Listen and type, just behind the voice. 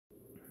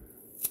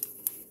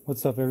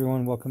What's up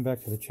everyone, welcome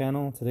back to the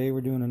channel. Today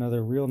we're doing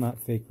another real not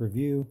fake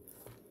review.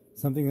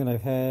 Something that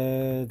I've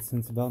had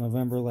since about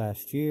November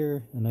last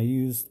year and I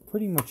use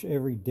pretty much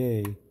every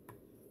day.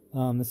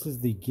 This is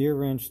the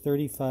Gearwrench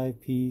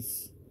 35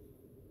 piece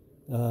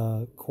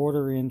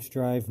quarter-inch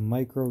drive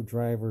micro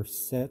driver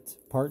set,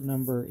 part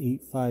number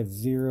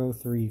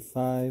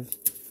 85035.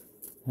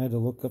 I had to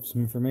look up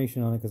some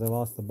information on it because I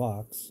lost the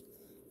box.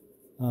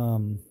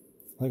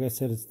 Like I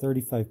said, it's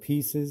 35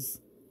 pieces.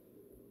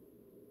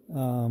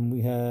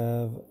 We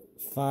have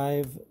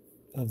 5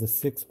 of the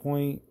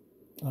 6-point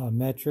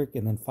metric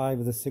and then 5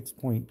 of the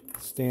 6-point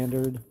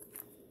standard.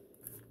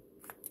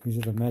 These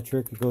are the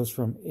metric. It goes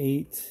from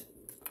 8,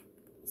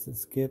 so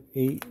skip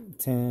 8,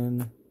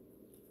 10,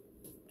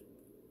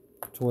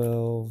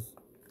 12,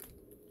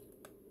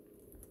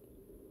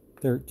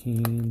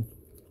 13,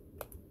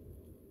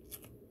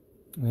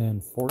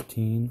 and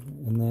 14.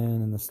 And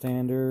then in the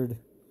standard,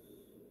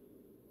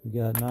 we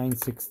got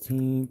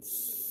 9/16,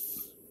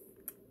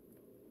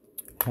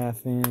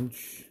 ½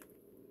 inch,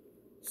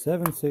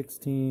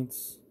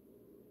 7/16,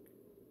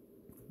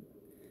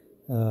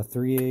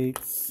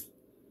 3/8,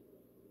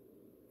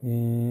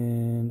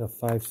 and a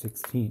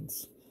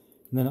 5/16.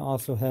 And then it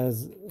also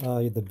has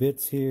the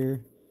bits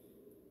here.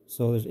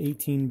 So there's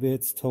 18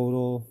 bits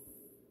total.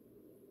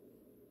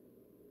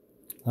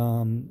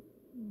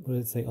 What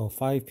did it say? Oh,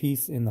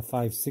 5-piece in the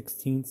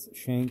 5/16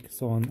 shank.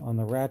 So on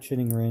the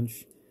ratcheting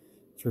wrench,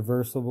 it's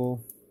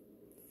reversible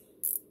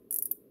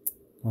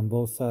on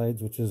both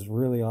sides, which is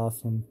really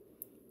awesome.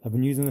 I've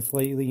been using this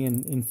lately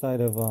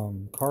inside of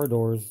car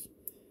doors.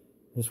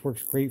 This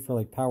works great for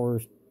like power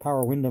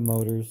window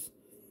motors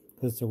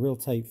because it's a real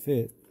tight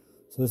fit.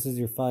 So this is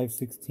your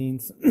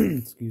 5/16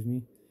 excuse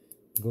me.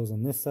 It goes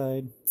on this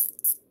side,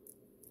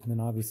 and then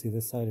obviously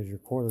this side is your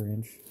 1/4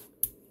 inch,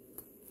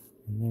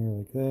 and there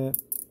like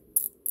that.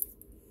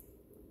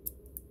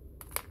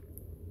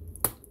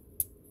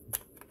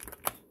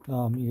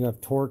 You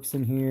have Torx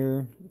in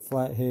here,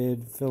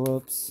 flathead,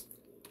 Phillips.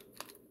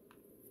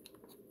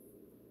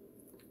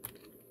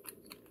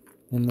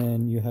 And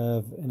then you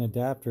have an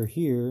adapter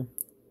here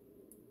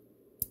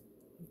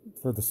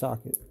for the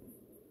socket.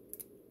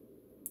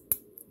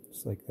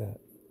 Just like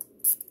that.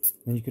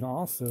 And you can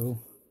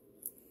also,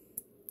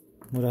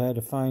 what I had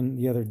to find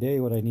the other day,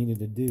 what I needed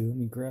to do, let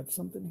me grab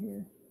something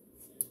here,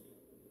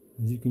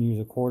 is you can use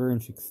a 1/4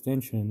 inch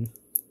extension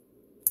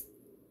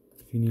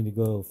if you need to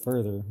go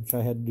further, which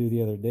I had to do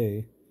the other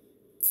day.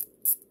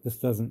 This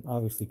doesn't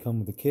obviously come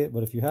with the kit,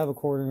 but if you have a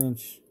 1/4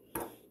 inch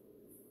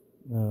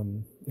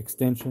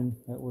extension,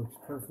 that works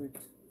perfect.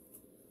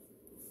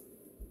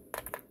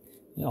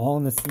 All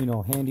in this,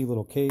 handy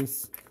little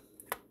case.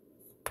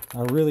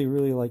 I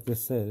really like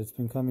this set. It's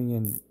been coming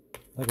in,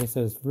 like I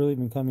said, it's really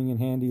been coming in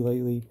handy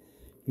lately.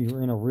 If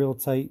you're in a real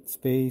tight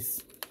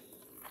space,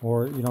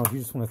 or if you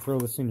just want to throw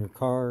this in your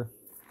car,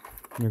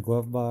 in your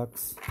glove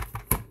box.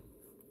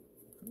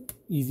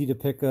 Easy to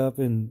pick up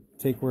and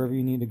take wherever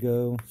you need to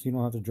go, so you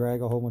don't have to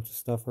drag a whole bunch of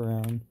stuff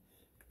around,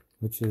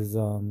 which is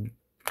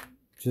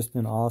just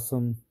been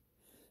awesome.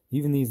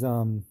 Even these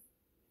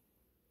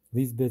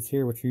bits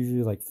here, which are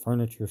usually like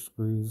furniture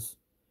screws,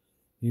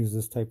 use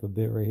this type of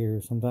bit right here.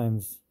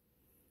 Sometimes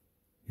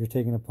you're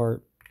taking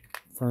apart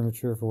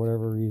furniture for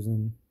whatever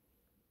reason,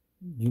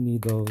 you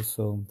need those,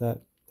 so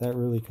that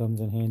really comes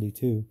in handy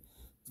too.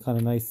 It's kind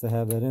of nice to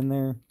have that in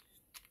there.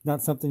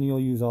 Not something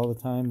you'll use all the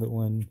time, but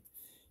when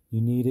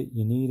you need it,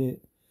 you need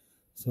it.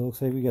 So it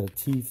looks like we got a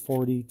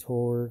T40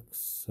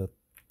 Torx, a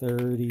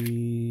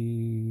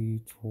 30,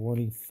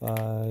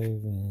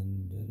 25,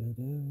 and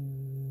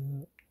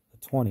a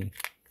 20.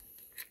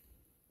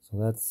 So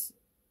that's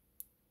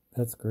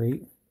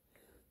great.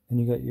 And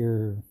you got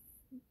your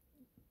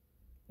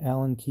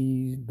Allen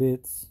key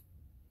bits,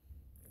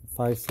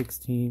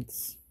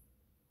 5/16,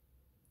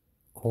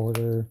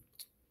 1/4,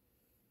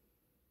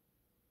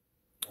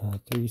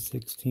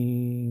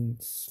 3/16,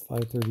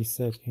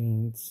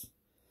 5/32,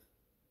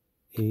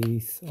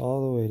 1/8,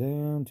 all the way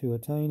down to a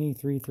tiny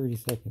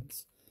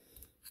 3/32.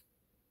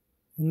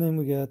 And then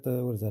we got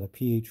the, what is that, a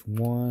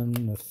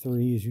PH1, a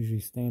 3 is usually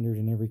standard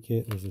in every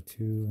kit. There's a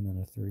 2 and then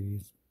a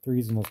 3. 3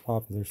 is the most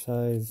popular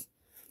size.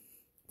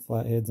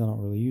 Flatheads, I don't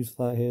really use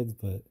flatheads,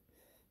 but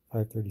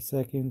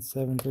 5/32,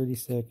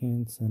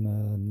 7/32, and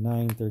a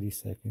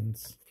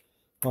 9/32.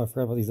 Oh, I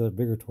forgot about these other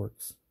bigger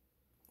Torx.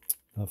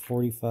 A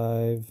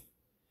 45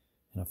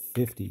 and a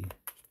 50.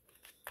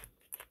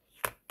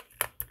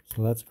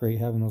 So that's great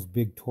having those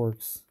big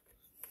Torx.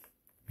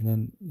 And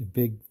then the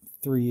big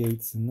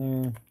 3/8 in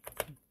there.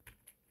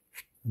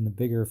 And the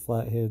bigger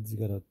flatheads, you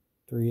got a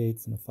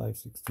 3/8 and a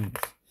 5/16.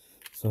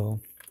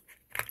 So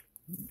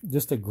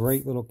just a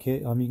great little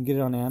kit. You can get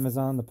it on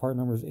Amazon. The part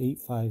number is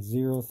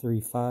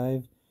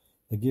 85035.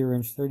 The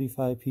Gearwrench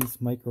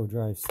 35-piece micro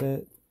drive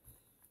set.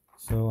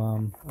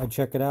 So I'd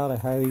check it out. I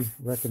highly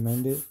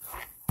recommend it.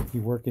 If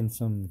you work in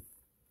some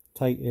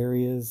tight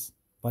areas,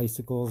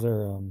 bicycles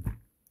are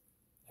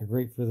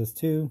great for this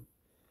too.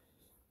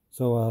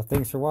 So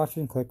thanks for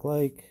watching. Click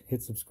like,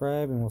 hit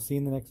subscribe, and we'll see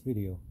you in the next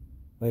video.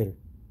 Later.